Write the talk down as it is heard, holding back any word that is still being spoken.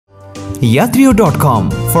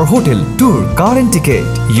Yatrio.com for hotel, tour, car and ticket.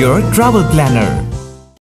 Your travel planner.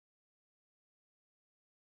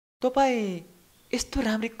 तपाई यस्तो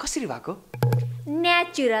राम्रै कसरी भएको?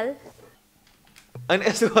 Natural. अनि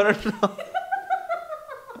यसो गर न।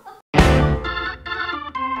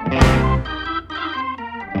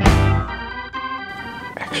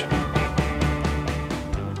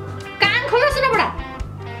 कान खोल सुन बुढा।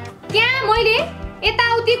 त्यहाँ मैले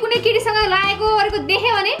यताउति कुनै केटीसँग लागेको गरेको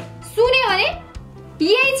देखे भने सुने भने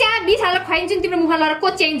यही चिया 20 हालेर खुवाइन्छु नि तिम्रो मुखमा लगाएर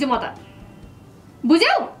कोच्याइन्छु म त।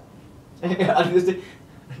 बुझ्यौ? अनि त्यस्तै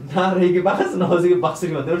नरहेको बाँस नबजेको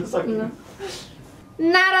बाँसुरी भन्दै पनि सकिन्छ।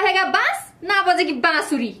 नरहेका बाँस नबजेकी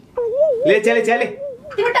बाँसुरी। ले चले चले।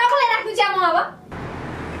 तिम्रो टाउकोलाई राख्नु चिया म अब।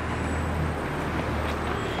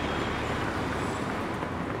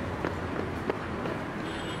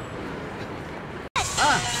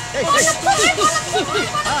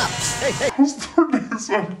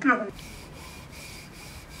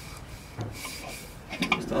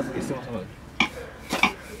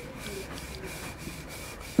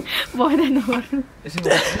 भएन नगर्नु। यस्तो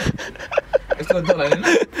गर्दा लाग्दैन?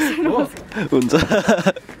 हुन्छ।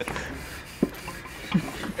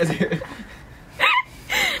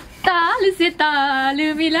 ताल से ताल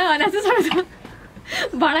मिला भने चाहिँ सक्छ।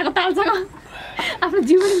 भाडाको तालसँग आफ्नो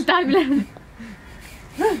जीवन ताल मिलाउनु।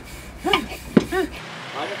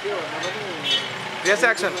 Yes,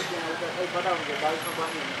 action.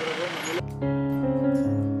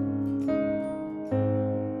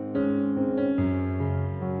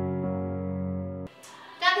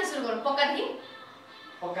 कहाँ सुरु गरौँ? पक्कादेखि?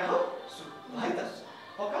 पक्का हो? सुनाइ त।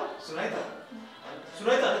 पक्का? सुनाइ त।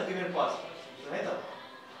 सुनाइ त अनि 3 मिनेट पास। सुनाइ त।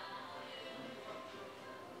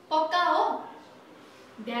 पक्का हो?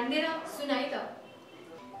 ध्यान दिएर सुनाइ त।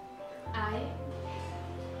 आए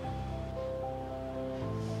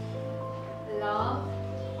love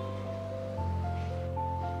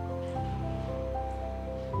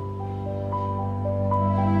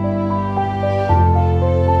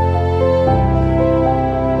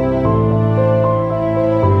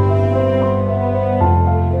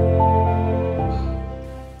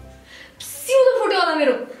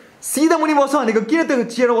सीधा मुनि बस्छ भनेको किन त्यो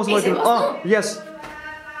चेयर बस्नु पर्यो? यस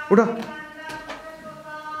उठ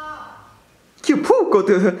के फुको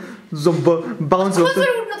त्यो जम्प बाउन्स हो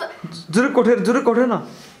जुरुक कोठेर न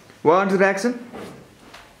 1 2 एक्सन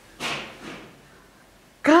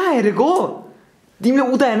कहाँ हेरेको तिमीले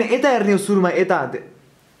उता हेर्ने यता हेर्ने सुरुमा यता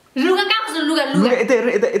लुगा कहाँ बस्नु लुगा यता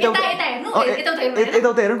हेर्नु यता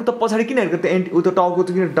हेर्नु त पछाडि किन हेरेको त्यो एन्टी उता टाउको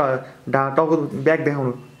किन टाउको ब्याक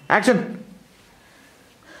देखाउनु एक्सन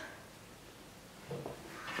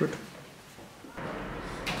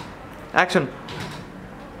एक्सन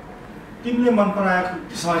तिमीले मन पराएको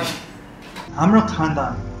सरी हाम्रो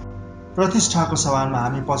खानदान प्रतिष्ठाको सवालमा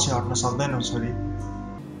हामी पछि हट्न सक्दैनौँ छोरी।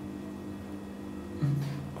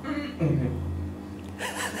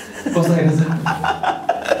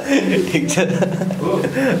 ठिक छ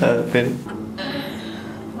फेरि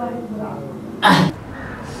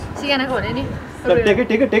सिगानाको भने नि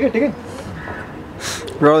टेके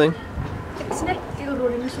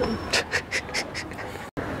रोलिङ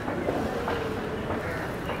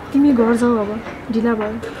तिमी घर जाऊ अब ढिला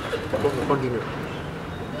भयो।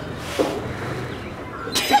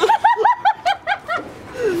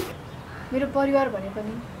 मेरो परिवार भने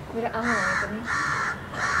पनि मेरो आमा भने पनि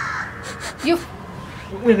यो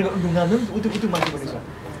ढुङ्गा हाल्नु उतु माथि पनि छ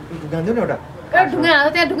ढुङ्गा हाल्नु न एउटा ढुङ्गा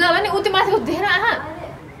हाल्दा त्यहाँ ढुङ्गा होला नि उति माथिको देखेर आहा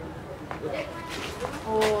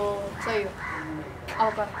ओ सही हो अब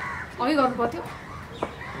कर अघि गर्नु पर्थ्यो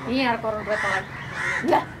यहीँ आएर कराउनु पर्यो तल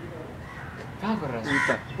ल कहाँ गरेर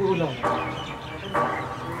उता उला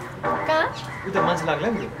कहाँ उता मान्छे लाग्ला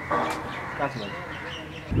नि कहाँ छ